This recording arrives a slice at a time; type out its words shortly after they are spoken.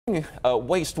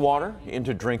Wastewater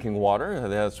into drinking water.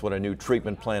 That's what a new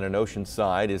treatment plant in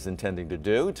Oceanside is intending to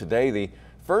do. Today, the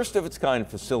first of its kind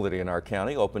facility in our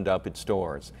county opened up its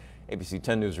doors. ABC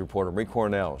 10 News reporter Marie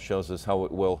Cornell shows us how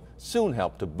it will soon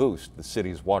help to boost the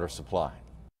city's water supply.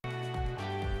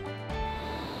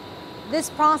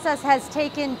 This process has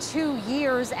taken 2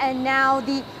 years, and now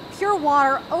the Pure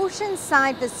Water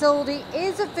Oceanside facility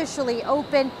is officially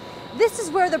open. This is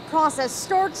where the process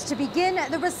starts to begin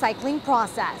the recycling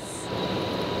process.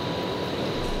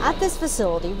 At this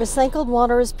facility, recycled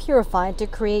water is purified to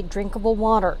create drinkable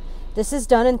water. This is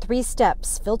done in 3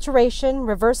 steps: filtration,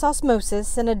 reverse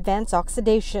osmosis, and advanced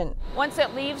oxidation. Once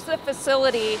it leaves the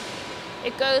facility,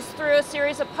 it goes through a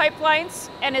series of pipelines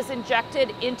and is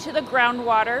injected into the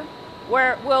groundwater,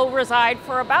 where it will reside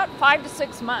for about 5 to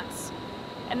 6 months.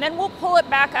 And then we'll pull it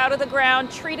back out of the ground,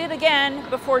 treat it again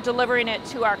before delivering it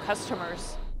to our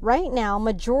customers. Right now,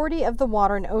 majority of the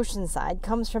water in Oceanside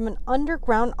comes from an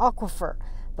underground aquifer,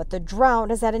 but the drought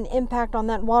has had an impact on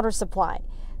that water supply.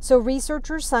 So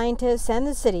researchers, scientists, and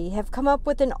the city have come up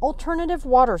with an alternative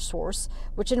water source,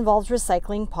 which involves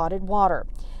recycling potted water.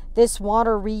 This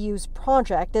water reuse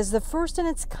project is the first in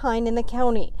its kind in the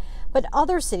county, but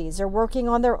other cities are working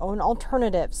on their own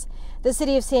alternatives. The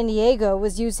city of San Diego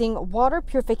was using water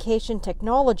purification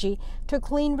technology to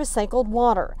clean recycled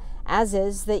water, as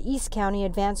is the East County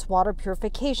Advanced Water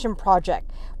Purification Project,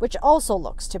 which also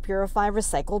looks to purify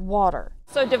recycled water.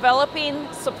 So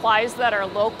developing supplies that are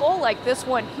local, like this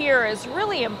one here, is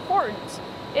really important.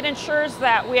 It ensures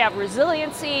that we have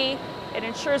resiliency, it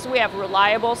ensures we have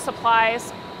reliable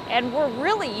supplies, and we're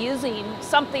really using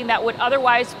something that would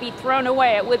otherwise be thrown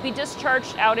away. It would be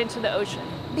discharged out into the ocean.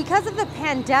 Because of the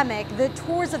pandemic, the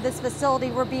tours of this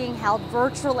facility were being held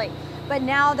virtually, but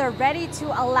now they're ready to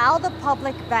allow the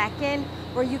public back in,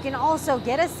 where you can also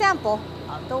get a sample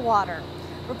of the water.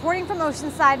 Reporting from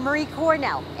Oceanside, Marie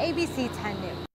Cornell, ABC 10 News.